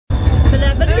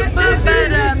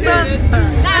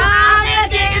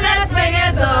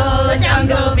the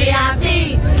jungle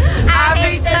VIP. I've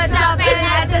reached the top and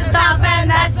had to stop, and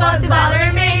that's what's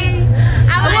bothering me.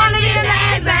 I wanna be a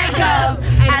man cub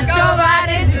and stroll right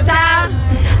into town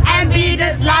and be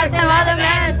just like some other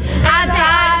men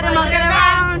outside and looking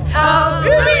around. Oh,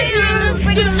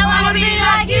 I wanna be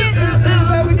like you.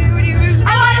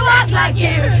 I wanna walk like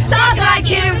you, talk like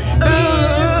you.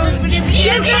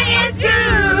 You say it's true,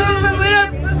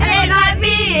 ain't like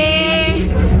me.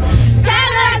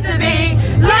 Can't learn to be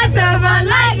like someone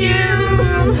like you.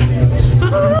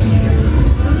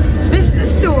 This is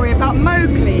a story about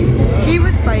Mowgli. He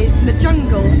was raised in the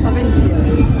jungles of India.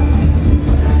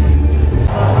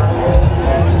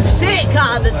 Shit,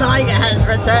 Khan, the tiger has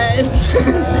returned.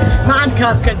 Man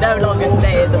cub can no longer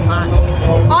stay in the pack.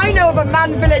 I know of a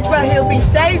man village where he'll be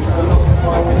safe.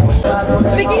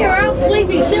 Vicky, you're out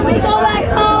sleepy. Should we go back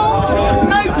home?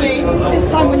 Mowgli, this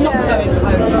time we're not going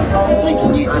home. I'm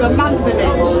taking you to a man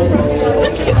village.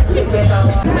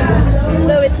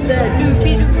 So it's the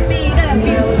doopy that I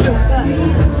feel.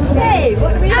 Hey,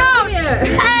 what are we doing here?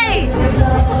 Hey!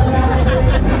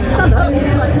 Stand up.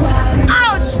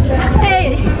 Ouch! Hey!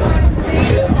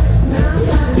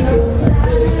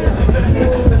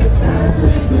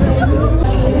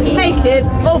 Hey kid,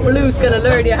 old Blue's gonna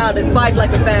learn you how to fight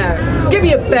like a bear. Give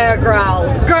me a bear growl.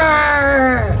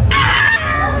 Grrr!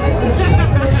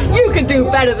 You can do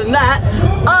better than that.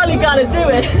 All you gotta do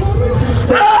is...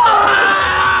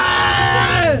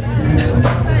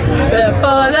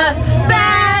 For the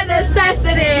bare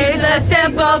necessities, the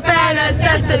simple bare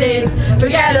necessities.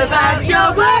 Forget about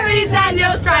your worries and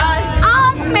your strife.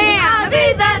 Oh man,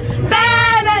 be the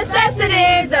bare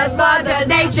necessities. That's Mother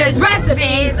Nature's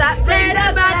recipes. That read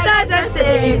about the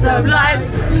necessities of life.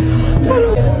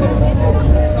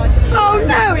 Oh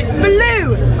no, it's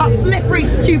Baloo! That slippery,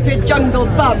 stupid jungle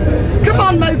bum. Come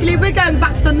on, Mowgli, we're going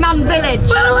back to the man village.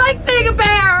 But I like being a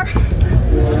bear.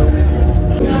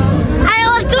 Hey,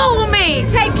 let go of me.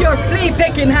 Take your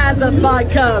flea-picking hands off my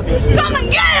cub. Come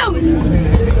and get him.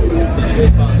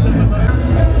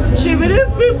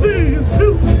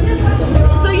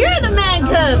 So you're the man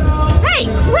cub. Hey,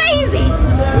 crazy.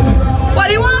 What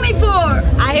do you want me for?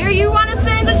 I hear you want to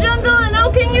stay in the jungle, and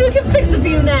okay, you can fix it for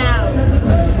you now.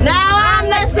 Now I'm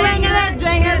the singer that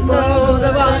drinks through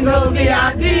the jungle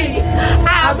VIP.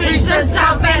 I'll reach the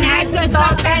top and had to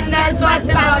stop, and that's what's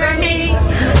bothering me.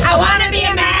 I want to be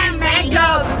a man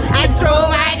cub and stroll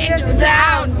right into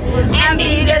town and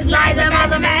be just like them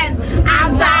other men.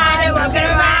 I'm tired of walking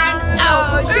around.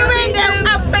 Oh, I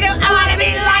want to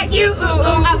be like you. I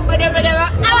want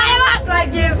to walk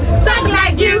like you, talk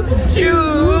like you.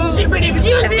 True.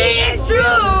 You see, it's true.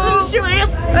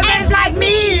 It's like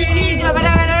me.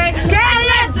 Can't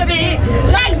learn to be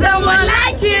like someone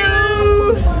like you.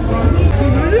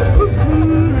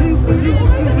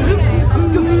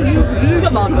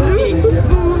 Come on, Mowgli.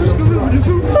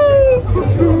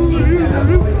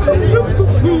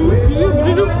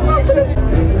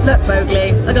 Look,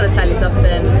 Mowgli, I gotta tell you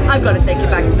something. I've gotta take you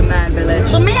back to the man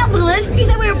village. The man village? You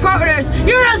said we were partners.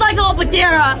 You're just like old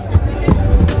Bagheera.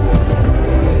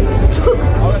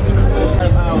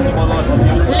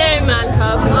 Hello, man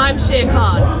cub. I'm Shere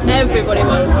Khan. Everybody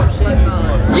wants some Shere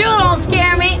Khan. You don't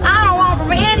scare me. I don't want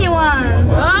from anyone.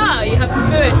 Ah, you have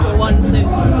spirit for one so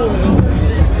small.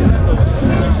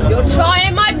 You're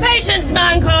trying my patience,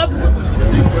 man cub.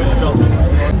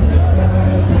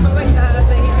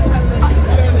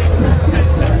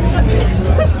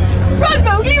 Run,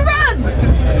 Mowgli, run!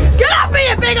 Get off me,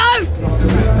 you big oaf!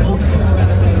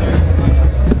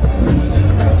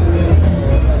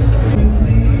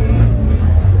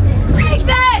 Take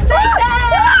that! Take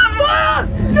that!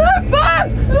 You're fire!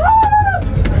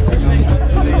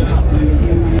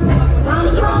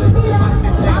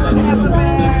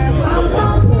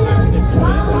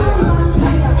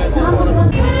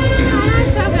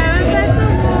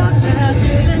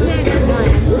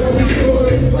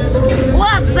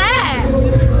 What's that?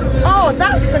 Oh,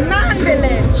 that's the man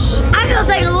village. I'm gonna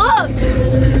take a look.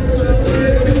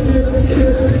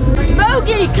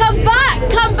 Mowgli, come back,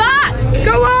 come back.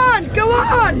 Go on, go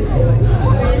on.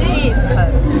 He's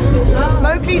hooked.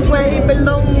 Mowgli's where he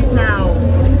belongs now.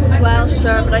 Well,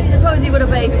 sure, but I suppose he would have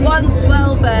made one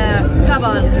swell bear. Come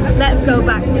on, let's go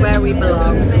back to where we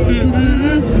belong.